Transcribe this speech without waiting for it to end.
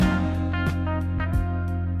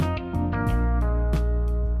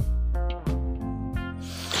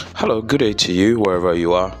Hello, good day to you, wherever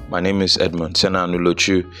you are. My name is Edmund Sena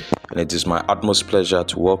Anulochu, and it is my utmost pleasure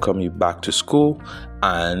to welcome you back to school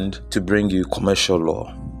and to bring you commercial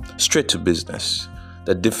law. Straight to business.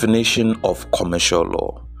 The definition of commercial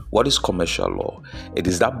law. What is commercial law? It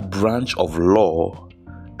is that branch of law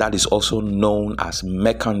that is also known as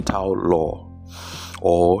mercantile law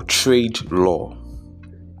or trade law.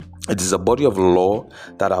 It is a body of law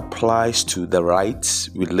that applies to the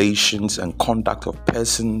rights, relations, and conduct of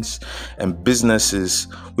persons and businesses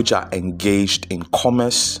which are engaged in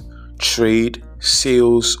commerce, trade,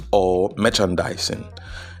 sales, or merchandising.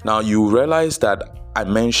 Now, you realize that I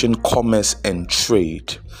mentioned commerce and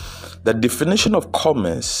trade. The definition of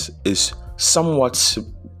commerce is somewhat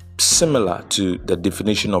similar to the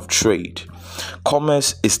definition of trade.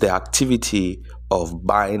 Commerce is the activity of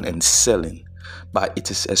buying and selling, but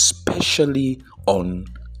it is especially on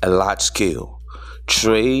a large scale.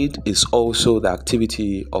 Trade is also the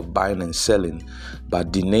activity of buying and selling,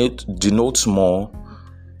 but denotes more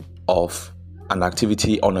of an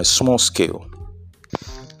activity on a small scale.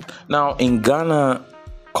 Now, in Ghana,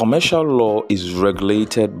 commercial law is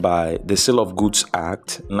regulated by the Sale of Goods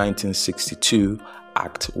Act 1962,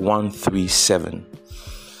 Act 137.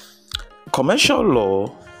 Commercial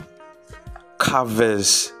law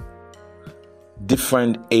covers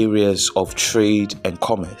different areas of trade and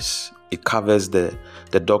commerce. It covers the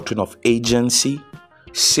doctrine of agency,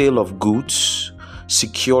 sale of goods,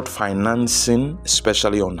 secured financing,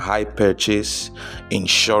 especially on hire purchase,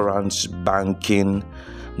 insurance, banking,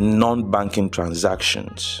 non-banking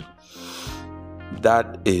transactions.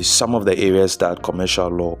 That is some of the areas that commercial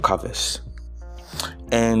law covers.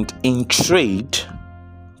 And in trade,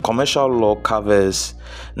 commercial law covers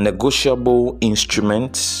negotiable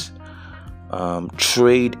instruments,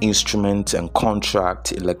 trade instruments and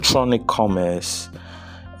contract, electronic commerce,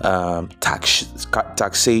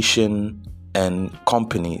 taxation and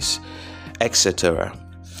companies, etc.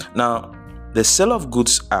 Now, the Sale of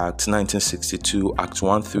Goods Act 1962, Act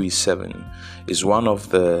 137, is one of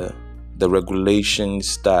the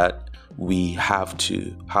regulations that we have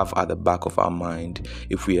to have at the back of our mind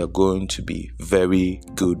if we are going to be very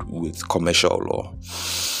good with commercial law.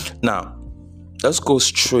 Now, let's go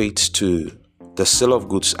straight to the Sale of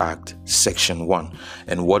Goods Act, Section 1,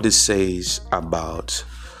 and what it says about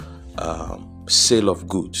sale of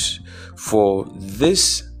goods. For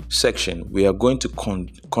this section, we are going to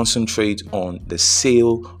concentrate on the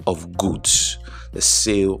sale of goods. The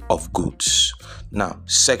sale of goods. Now,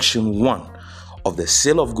 Section 1 of the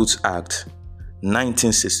Sale of Goods Act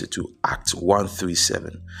 1962, Act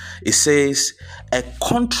 137. It says, a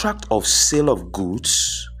contract of sale of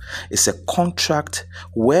goods is a contract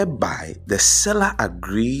whereby the seller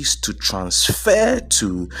agrees to transfer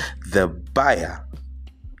to the buyer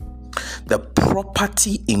the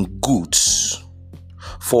property in goods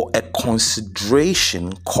for a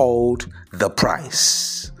consideration called the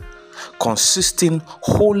price, consisting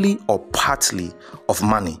wholly or partly of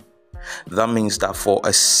money. That means that for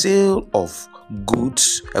a sale of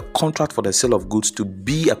goods, a contract for the sale of goods to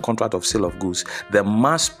be a contract of sale of goods, there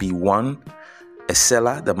must be a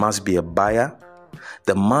seller, there must be a buyer,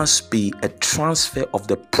 there must be a transfer of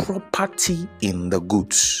the property in the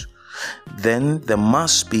goods. Then there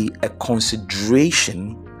must be a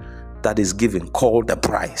consideration that is given called the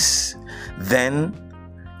price. Then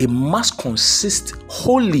it must consist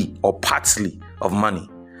wholly or partly of money.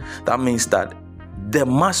 That means that there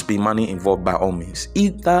must be money involved by all means.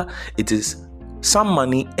 Either it is some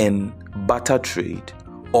money and barter trade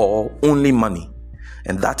or only money.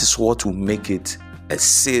 And that is what will make it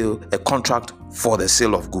a contract for the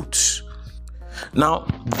sale of goods. Now,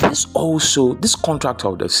 this contract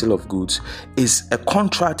of the sale of goods is a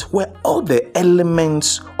contract where all the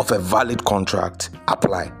elements of a valid contract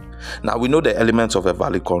apply. Now, we know the elements of a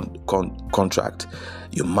valid contract.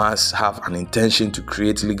 You must have an intention to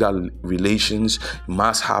create legal relations. You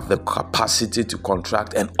must have the capacity to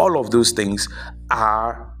contract, and all of those things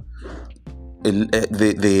are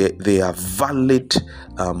they are valid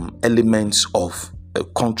elements of a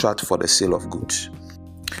contract for the sale of goods.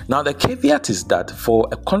 Now, the caveat is that for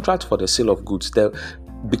a contract for the sale of goods,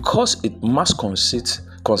 because it must consist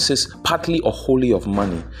partly or wholly of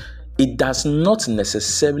money, it does not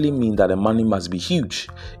necessarily mean that the money must be huge.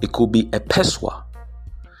 It could be a peswa,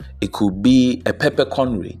 it could be a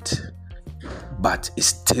peppercorn rate, but it's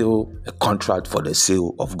still a contract for the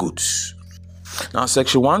sale of goods. Now,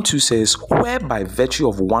 Section 1.2 says, where by virtue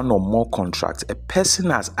of one or more contracts, a person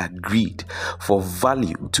has agreed for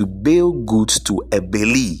value to bail goods to a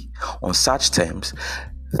bailee on such terms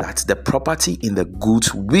that the property in the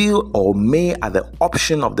goods will or may, at the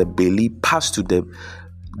option of the bailee, pass to the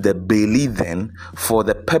the bailee, then, for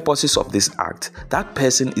the purposes of this act, that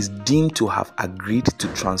person is deemed to have agreed to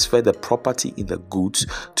transfer the property in the goods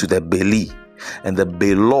to the bailee, and the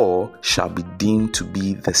bailor shall be deemed to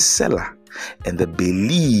be the seller, and the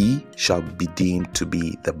bailee shall be deemed to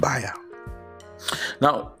be the buyer.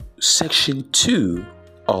 Now, Section 2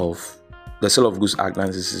 of the Sale of Goods Act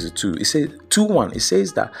 1962, it says 2:1. It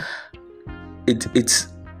says that its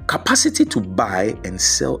capacity to buy and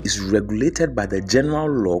sell is regulated by the general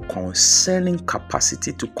law concerning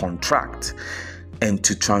capacity to contract and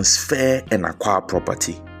to transfer and acquire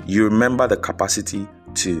property. You remember the capacity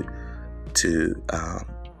to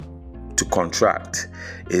contract.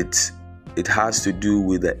 It has to do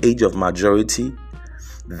with the age of majority.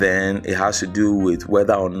 Then it has to do with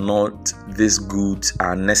whether or not these goods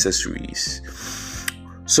are necessaries.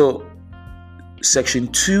 So Section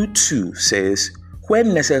 2:2 says,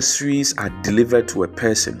 when necessaries are delivered to a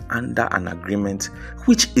person under an agreement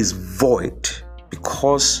which is void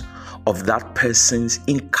because of that person's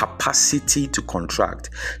incapacity to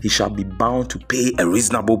contract, he shall be bound to pay a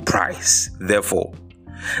reasonable price. Therefore,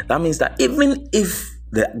 that means that even if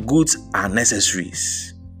the goods are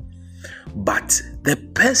necessaries, but the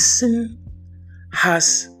person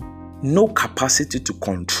has no capacity to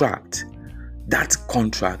contract, that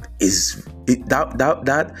contract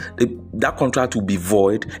that contract will be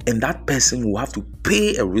void, and that person will have to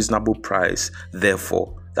pay a reasonable price.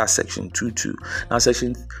 Therefore, that's Section 2:2. Now,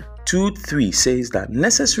 Section 2:3 says that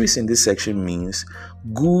necessaries in this section means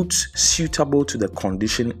goods suitable to the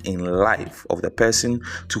condition in life of the person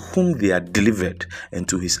to whom they are delivered and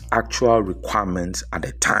to his actual requirements at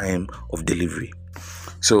the time of delivery.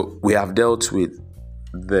 So we have dealt with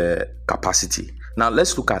the capacity. Now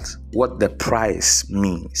let's look at what the price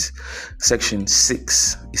means. Section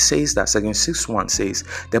 6, it says that Section 6:1 says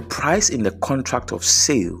the price in the contract of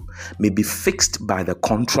sale may be fixed by the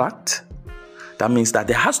contract. That means that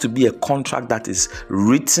there has to be a contract that is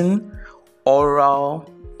written,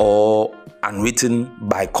 oral, or unwritten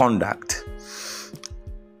by conduct.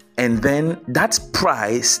 And then that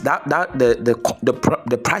price,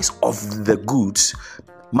 the price of the goods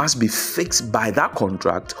must be fixed by that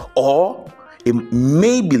contract, or it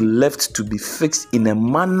may be left to be fixed in a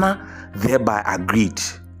manner thereby agreed,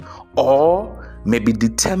 or may be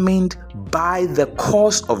determined by the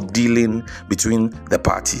course of dealing between the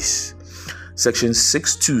parties. Section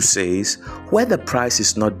 6:2 says, where the price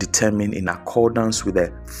is not determined in accordance with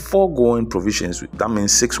the foregoing provisions, that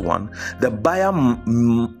means 6:1, the buyer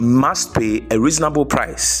must pay a reasonable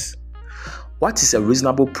price. What is a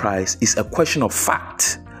reasonable price is a question of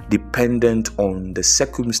fact, dependent on the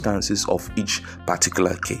circumstances of each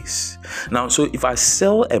particular case. Now, so if I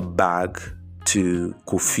sell a bag to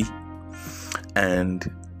Kofi and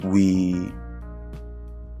we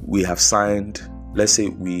have signed, let's say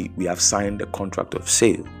we have signed a contract of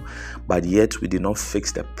sale, but yet we did not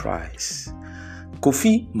fix the price,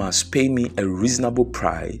 Kofi must pay me a reasonable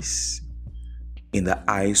price in the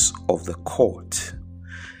eyes of the court,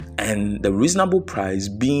 and the reasonable price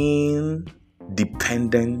being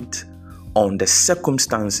dependent on the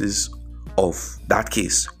circumstances of that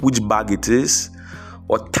case, which bag it is,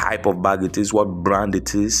 what type of bag it is, what brand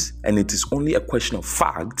it is, and it is only a question of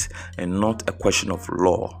fact and not a question of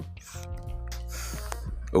law.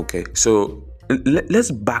 Okay, so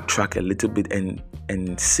let's backtrack a little bit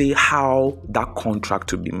and say how that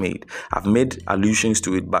contract will be made. I've made allusions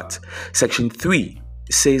to it, but Section 3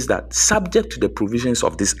 says that subject to the provisions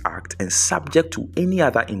of this act and subject to any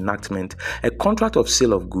other enactment, a contract of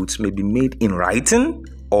sale of goods may be made in writing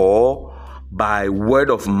or by word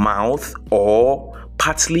of mouth, or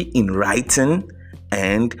partly in writing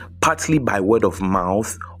and partly by word of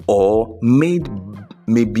mouth, or may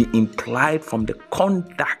be implied from the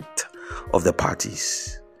conduct of the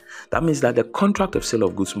parties. That means that the contract of sale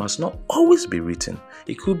of goods must not always be written.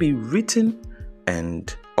 It could be written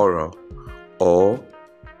and oral, or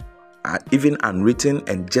even unwritten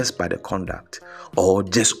and just by the conduct, or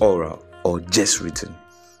just oral, or just written.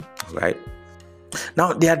 Right?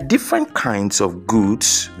 Now, there are different kinds of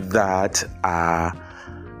goods that are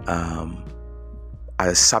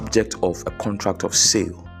a subject of a contract of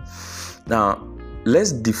sale. Now,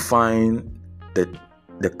 let's define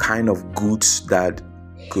the kind of goods that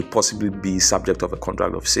could possibly be subject of a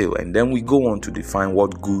contract of sale, and then we go on to define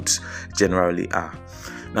what goods generally are.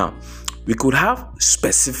 Now, we could have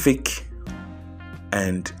specific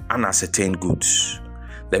and unascertained goods.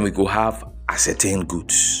 Then we could have ascertained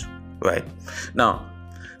goods, right? Now,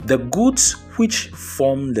 the goods which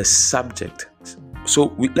form the subject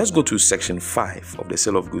let's go to Section 5 of the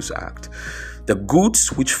Sale of Goods Act. The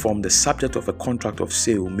goods which form the subject of a contract of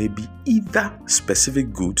sale may be either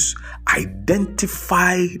specific goods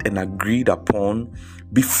identified and agreed upon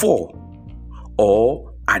before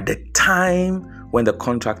or at the time when the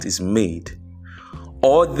contract is made,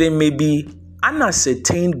 or they may be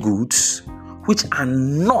unascertained goods which are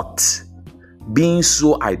not being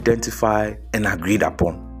so identified and agreed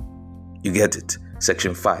upon. You get it?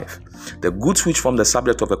 Section 5. The goods which form the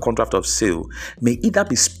subject of a contract of sale may either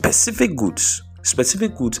be specific goods.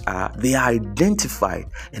 Specific goods are identified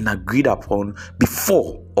and agreed upon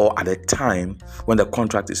before or at the time when the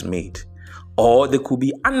contract is made. Or they could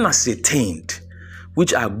be unascertained,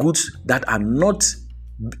 which are goods that are not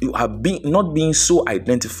being so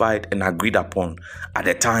identified and agreed upon at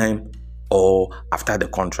the time or after the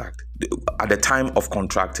contract, at the time of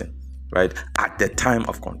contracting, right? At the time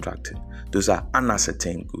of contracting. Those are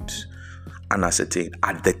unascertained goods. Unascertained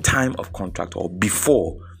at the time of contract or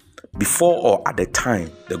before or at the time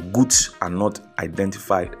the goods are not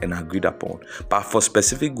identified and agreed upon. But for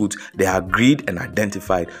specific goods, they are agreed and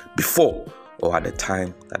identified before or at the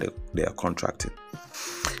time that they are contracted.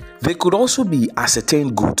 They could also be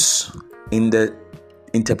ascertained goods. In the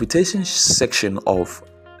interpretation section of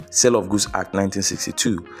Sale of Goods Act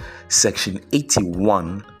 1962, Section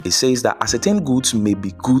 81, it says that ascertained goods may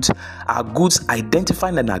be goods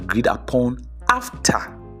identified and agreed upon after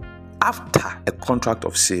a contract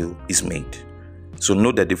of sale is made. So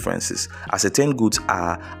note the differences. Ascertained goods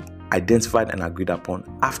are identified and agreed upon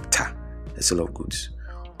after the sale of goods,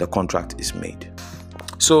 the contract is made.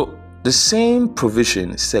 So the same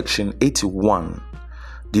provision, Section 81,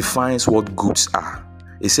 defines what goods are.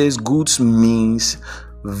 It says goods means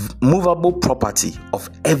movable property of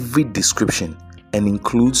every description and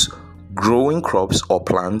includes growing crops or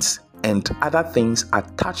plants and other things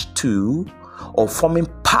attached to or forming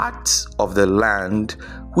parts of the land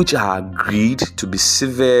which are agreed to be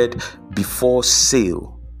severed before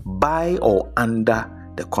sale by or under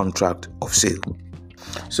the contract of sale.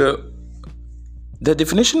 So the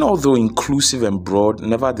definition, although inclusive and broad,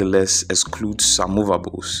 nevertheless excludes some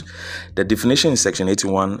movables. The definition in Section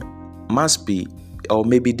 81 must be or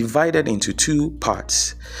may be divided into two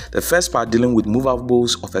parts. The first part dealing with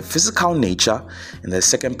movables of a physical nature, and the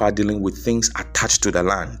second part dealing with things attached to the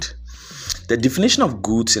land. The definition of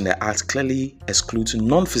goods in the Act clearly excludes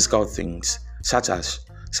non-physical things such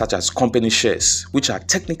as company shares, which are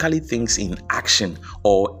technically things in action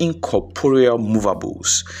or incorporeal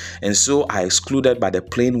movables, and so are excluded by the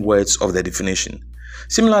plain words of the definition.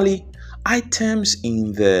 Similarly, items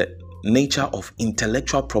in the nature of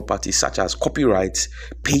intellectual property such as copyrights,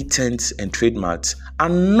 patents, and trademarks are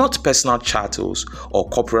not personal chattels or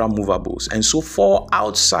corporeal movables, and so fall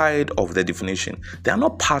outside of the definition. They are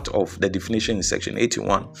not part of the definition in Section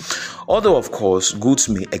 81. Although, of course, goods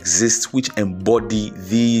may exist which embody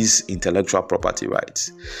these intellectual property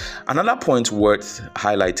rights. Another point worth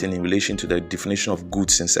highlighting in relation to the definition of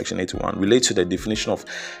goods in Section 81 relates to the definition of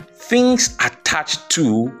things attached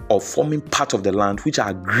to or forming part of the land which are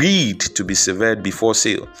agreed to be severed before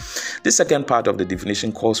sale. This second part of the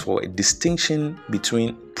definition calls for a distinction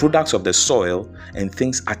between products of the soil and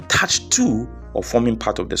things attached to or forming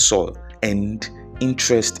part of the soil and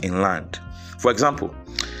interest in land. For example,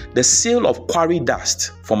 the sale of quarry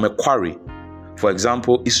dust from a quarry, for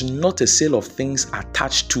example, is not a sale of things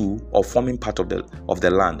attached to or forming part of the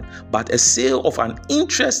land, but a sale of an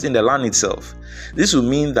interest in the land itself. This will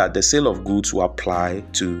mean that the sale of goods will apply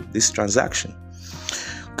to this transaction.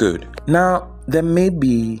 Good. Now, there may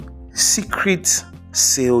be secret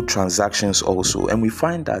sale transactions also, and we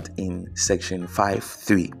find that in Section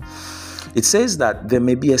 5.3. It says that there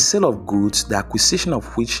may be a sale of goods, the acquisition of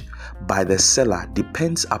which by the seller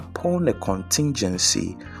depends upon a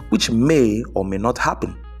contingency which may or may not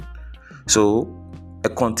happen. So, a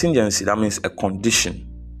contingency, that means a condition,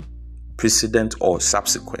 precedent or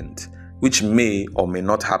subsequent, which may or may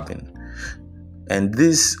not happen. And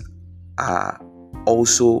these are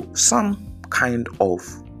also some kind of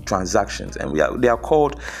transactions, and they are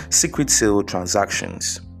called secret sale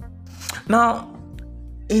transactions. Now,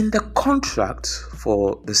 in the contract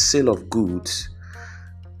for the sale of goods,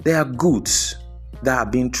 there are goods that are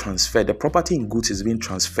being transferred. The property in goods is being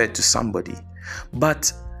transferred to somebody.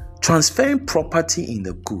 But transferring property in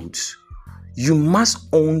the goods, you must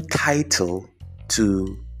own title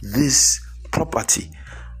to this property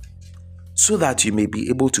so that you may be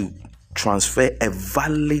able to transfer a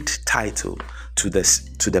valid title to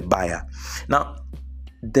the buyer. Now,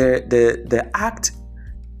 the Act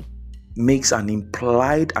makes an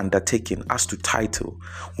implied undertaking as to title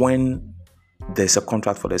when there's a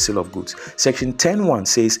contract for the sale of goods. Section 10.1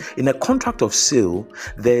 says, in a contract of sale,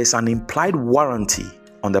 there is an implied warranty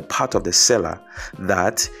on the part of the seller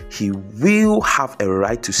that he will have a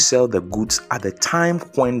right to sell the goods at the time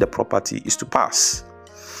when the property is to pass.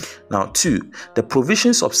 Now, 2, the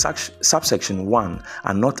provisions of subsection 1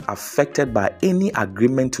 are not affected by any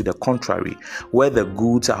agreement to the contrary, where the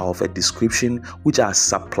goods are of a description which are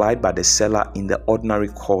supplied by the seller in the ordinary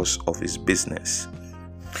course of his business.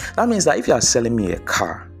 That means that if you are selling me a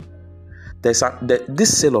car, this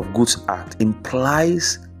Sale of Goods Act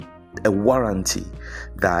implies a warranty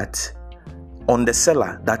that on the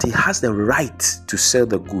seller that he has the right to sell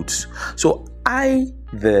the goods. So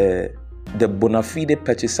the bona fide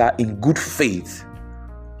purchaser in good faith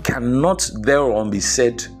cannot thereon be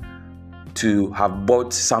said to have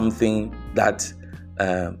bought something that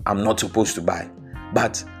I'm not supposed to buy.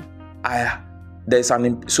 But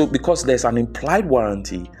because there's an implied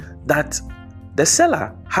warranty that the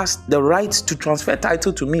seller has the right to transfer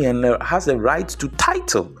title to me and has the right to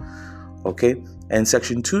title. Okay, and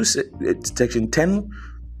section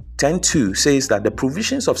 10.2 says that the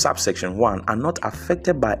provisions of subsection 1 are not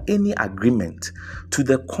affected by any agreement to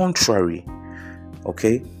the contrary.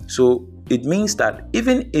 Okay, so it means that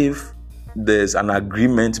even if there's an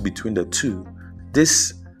agreement between the two,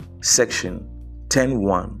 this section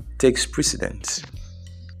 10.1 takes precedence.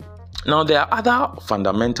 Now, there are other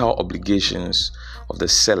fundamental obligations of the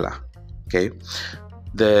seller. Okay,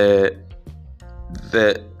 the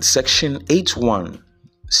section 8.1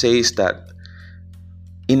 says that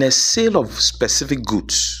in a sale of specific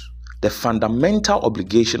goods, the fundamental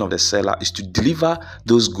obligation of the seller is to deliver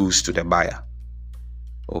those goods to the buyer.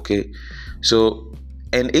 Okay, so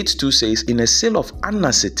and 8.2 says in a sale of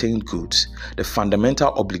unascertained goods, the fundamental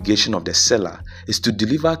obligation of the seller is to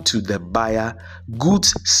deliver to the buyer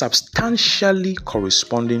goods substantially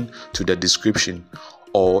corresponding to the description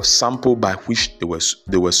or sample by which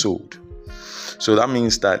they were sold. So that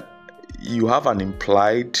means that you have an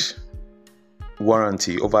implied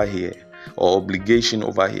warranty over here or obligation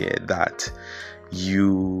over here that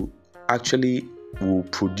you actually will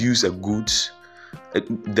produce the goods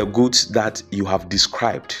that you have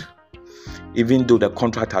described. Even though the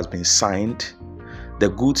contract has been signed, the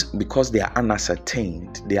goods, because they are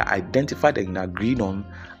unascertained, they are identified and agreed on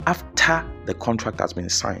after the contract has been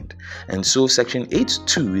signed. And so section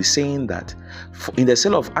 8.2 is saying that in the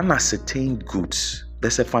sale of unascertained goods,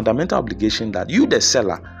 there's a fundamental obligation that you, the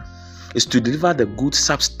seller, is to deliver the goods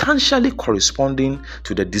substantially corresponding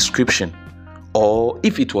to the description, or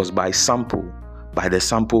if it was by the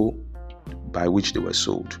sample by which they were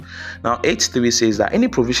sold. Now 8.3 says that any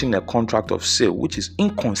provision in a contract of sale which is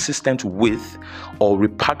inconsistent with or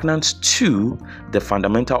repugnant to the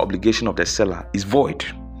fundamental obligation of the seller is void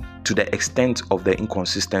to the extent of the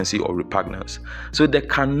inconsistency or repugnance. So there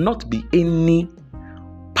cannot be any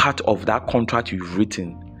part of that contract you've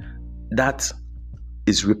written that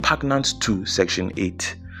is repugnant to section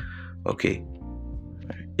 8. Okay,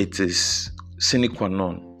 it is sine qua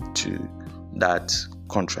non to that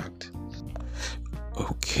contract.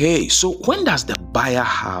 Okay, so when does the buyer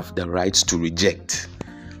have the right to reject?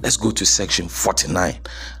 Let's go to section 49.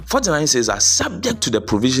 49 says that subject to the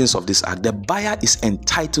provisions of this act, the buyer is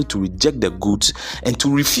entitled to reject the goods and to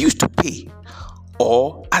refuse to pay,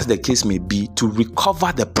 or as the case may be, to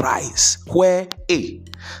recover the price where A,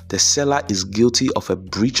 the seller is guilty of a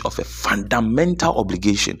breach of a fundamental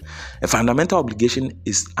obligation. A fundamental obligation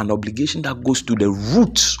is an obligation that goes to the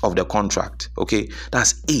roots of the contract. Okay,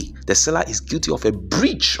 that's A, the seller is guilty of a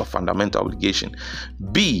breach of fundamental obligation.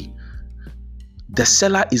 B, the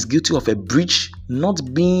seller is guilty of a breach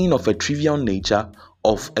not being of a trivial nature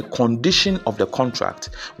of a condition of the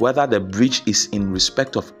contract, whether the breach is in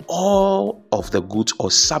respect of all of the goods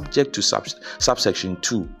or subject to subsection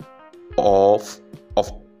 2 of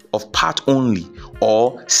part only,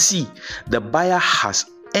 or C, the buyer has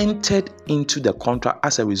entered into the contract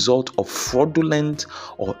as a result of fraudulent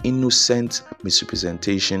or innocent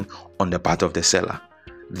misrepresentation on the part of the seller.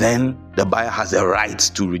 Then the buyer has a right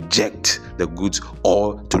to reject the goods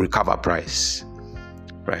or to recover price.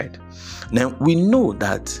 Right? Now we know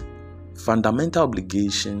that fundamental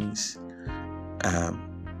obligations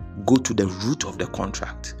go to the root of the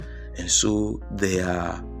contract, and so there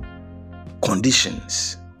are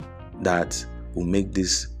conditions that will make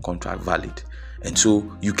this contract valid. And so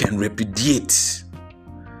you can repudiate.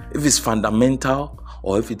 If it's fundamental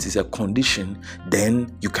or if it is a condition,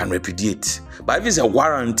 then you can repudiate. But if it's a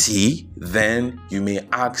warranty, then you may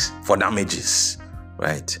ask for damages,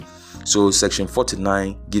 right? So section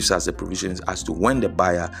 49 gives us the provisions as to when the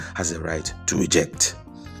buyer has the right to reject.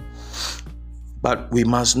 But we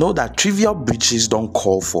must know that trivial breaches don't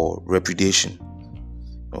call for repudiation.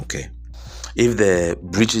 Okay. If the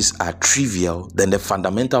breaches are trivial, then the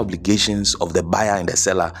fundamental obligations of the buyer and the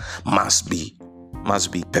seller must be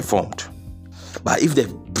performed. But if the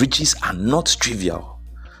breaches are not trivial,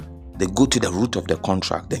 they go to the root of the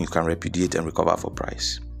contract, then you can repudiate and recover for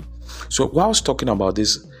price. So whilst talking about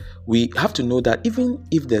this, we have to know that even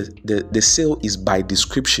if the sale is by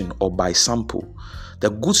description or by sample, the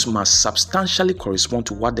goods must substantially correspond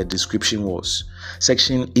to what the description was.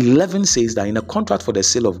 Section 11 says that in a contract for the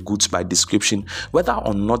sale of goods by description, whether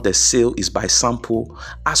or not the sale is by sample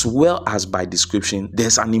as well as by description,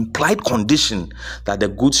 there's an implied condition that the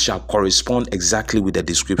goods shall correspond exactly with the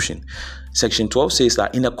description. Section 12 says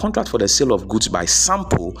that in a contract for the sale of goods by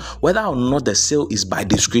sample, whether or not the sale is by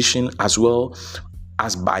description as well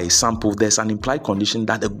as by sample, there's an implied condition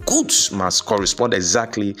that the goods must correspond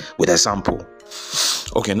exactly with the sample.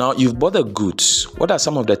 Okay, now you've bought the goods. What are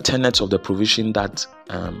some of the tenets of the provision that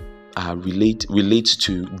relate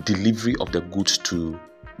to delivery of the goods to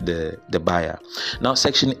the buyer? Now,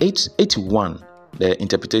 Section 81, the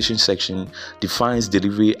interpretation section, defines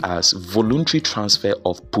delivery as voluntary transfer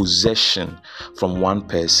of possession from one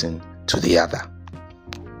person to the other.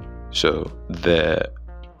 So the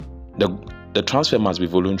transfer must be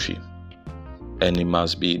voluntary, and it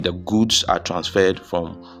must be the goods are transferred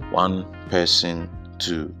from one person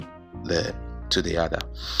to the other.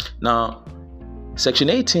 Now, Section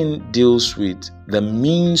 18 deals with the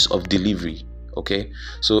means of delivery. Okay,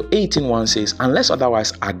 so 18.1 says, unless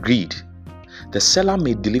otherwise agreed, the seller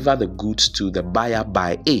may deliver the goods to the buyer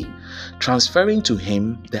by A, transferring to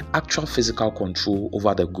him the actual physical control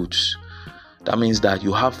over the goods. That means that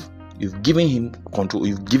you've given him control,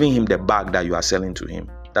 you've given him the bag that you are selling to him.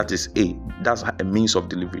 That is A. That's a means of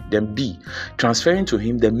delivery. Then B, transferring to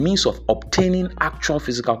him the means of obtaining actual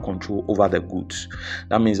physical control over the goods.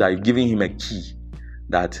 That means that you're giving him a key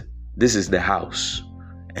that this is the house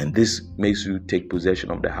and this makes you take possession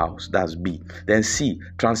of the house. That's B. Then C,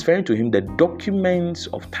 transferring to him the documents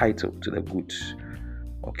of title to the goods.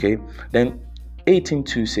 Okay. Then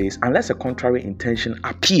 18.2 says, unless a contrary intention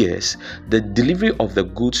appears, the delivery of the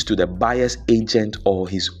goods to the buyer's agent or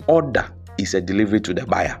his order is a delivery to the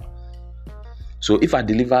buyer. So if I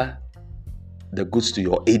deliver the goods to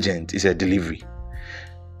your agent, it's a delivery.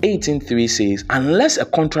 18.3 says, unless a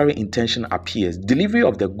contrary intention appears, delivery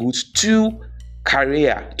of the goods to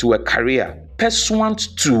a carrier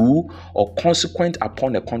pursuant to or consequent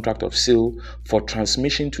upon a contract of sale for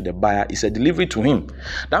transmission to the buyer is a delivery to him.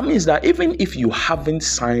 That means that even if you haven't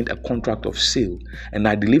signed a contract of sale and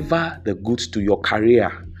I deliver the goods to your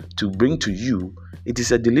carrier to bring to you, it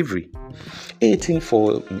is a delivery.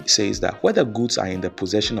 18.4 says that whether goods are in the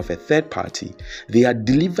possession of a third party, they are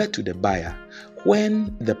delivered to the buyer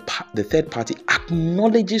when the third party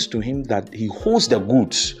acknowledges to him that he holds the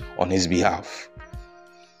goods on his behalf.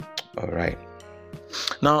 All right.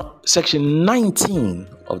 Now, Section 19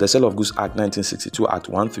 of the Sale of Goods Act 1962, Act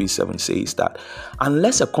 137 says that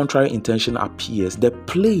unless a contrary intention appears, the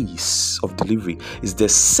place of delivery is the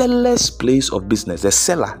seller's place of business. The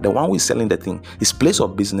seller, the one who is selling the thing, his place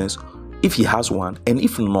of business, if he has one, and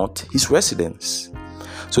if not, his residence.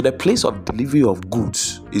 So the place of delivery of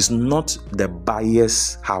goods is not the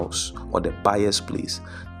buyer's house or the buyer's place,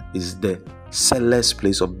 is the seller's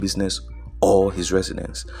place of business or his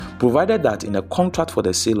residence, provided that in a contract for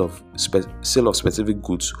the sale of specific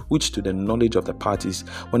goods, which to the knowledge of the parties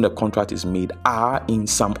when the contract is made are in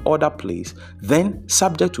some other place, then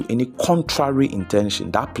subject to any contrary intention,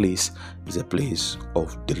 that place is a place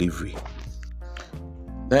of delivery.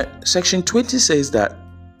 Then Section 20 says that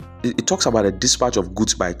it talks about a dispatch of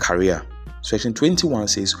goods by carrier. Section 21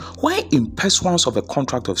 says, when in pursuance of a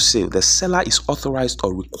contract of sale, the seller is authorized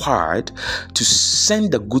or required to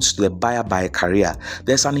send the goods to the buyer by a carrier,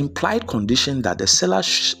 there's an implied condition that the seller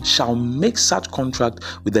shall make such contract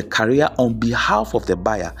with the carrier on behalf of the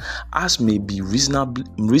buyer as may be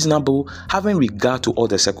reasonable, having regard to all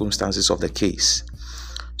the circumstances of the case.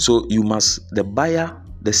 So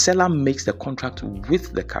the seller makes the contract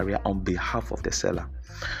with the carrier on behalf of the seller.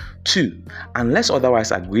 2. Unless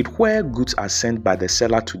otherwise agreed, where goods are sent by the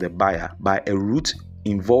seller to the buyer by a route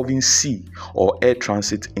involving sea or air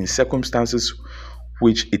transit in circumstances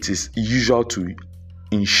which it is usual to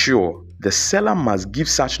ensure, the seller must give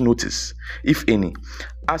such notice, if any,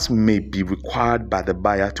 as may be required by the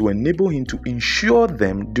buyer to enable him to insure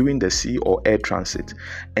them during the sea or air transit.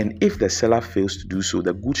 And if the seller fails to do so,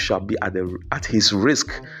 the goods shall be at his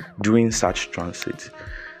risk during such transit.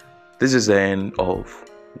 This is the end of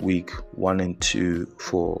week 1 and 2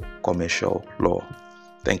 for commercial law.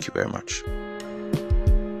 Thank you very much.